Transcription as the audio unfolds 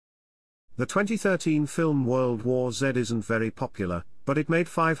The 2013 film World War Z isn't very popular, but it made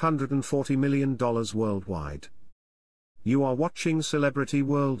 $540 million worldwide. You are watching Celebrity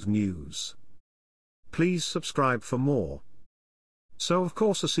World News. Please subscribe for more. So of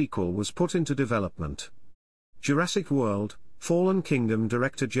course a sequel was put into development. Jurassic World: Fallen Kingdom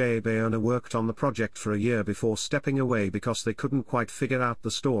director Jay Bayona worked on the project for a year before stepping away because they couldn't quite figure out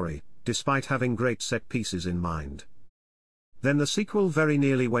the story, despite having great set pieces in mind. Then the sequel very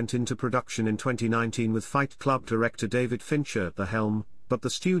nearly went into production in 2019 with Fight Club director David Fincher at the helm, but the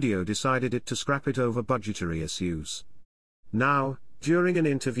studio decided to scrap it over budgetary issues. Now, during an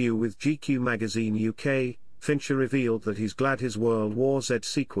interview with GQ magazine UK, Fincher revealed that he's glad his World War Z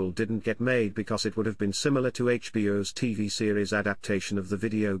sequel didn't get made because it would have been similar to HBO's TV series adaptation of the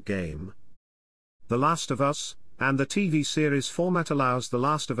video game The Last of Us, and the TV series format allows The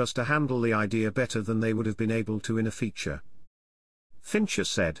Last of Us to handle the idea better than they would have been able to in a feature. Fincher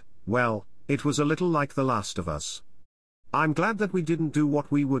said, "Well, it was a little like The Last of Us. I'm glad that we didn't do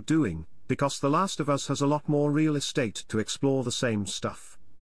what we were doing, because The Last of Us has a lot more real estate to explore the same stuff.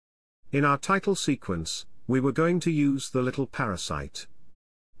 In our title sequence, we were going to use the little parasite.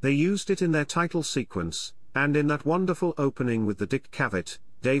 They used it in their title sequence, and in that wonderful opening with the Dick Cavett,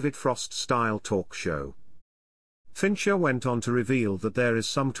 David Frost-style talk show." Fincher went on to reveal that there is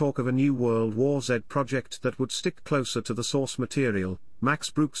some talk of a new World War Z project that would stick closer to the source material, Max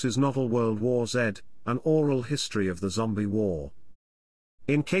Brooks's novel World War Z, an oral history of the zombie war.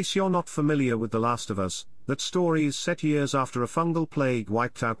 In case you're not familiar with The Last of Us, that story is set years after a fungal plague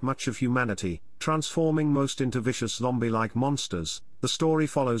wiped out much of humanity, transforming most into vicious zombie-like monsters. The story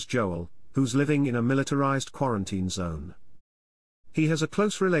follows Joel, who's living in a militarized quarantine zone. He has a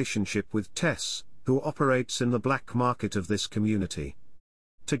close relationship with Tess, who operates in the black market of this community.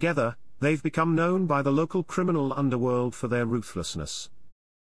 Together, they've become known by the local criminal underworld for their ruthlessness.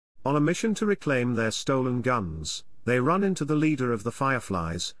 On a mission to reclaim their stolen guns, they run into the leader of the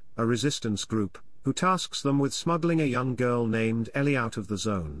Fireflies, a resistance group, who tasks them with smuggling a young girl named Ellie out of the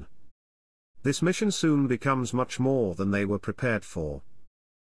zone. This mission soon becomes much more than they were prepared for.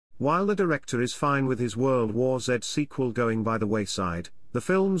 While the director is fine with his World War Z sequel going by the wayside, the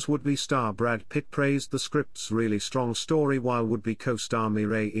film's would-be star Brad Pitt praised the script's really strong story, while would-be co-star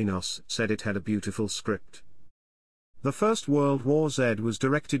Mireille Enos said it had a beautiful script. The first World War Z was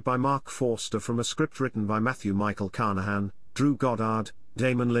directed by Mark Forster from a script written by Matthew Michael Carnahan, Drew Goddard,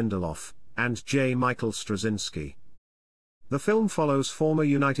 Damon Lindelof, and J. Michael Straczynski. The film follows former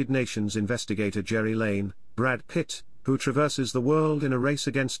United Nations investigator Jerry Lane, Brad Pitt, who traverses the world in a race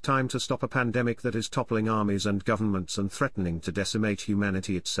against time to stop a pandemic that is toppling armies and governments and threatening to decimate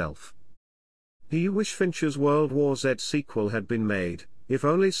humanity itself. Do you wish Fincher's World War Z sequel had been made, if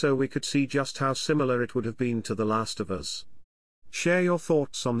only so we could see just how similar it would have been to The Last of Us? Share your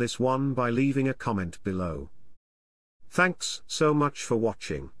thoughts on this one by leaving a comment below. Thanks so much for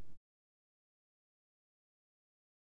watching.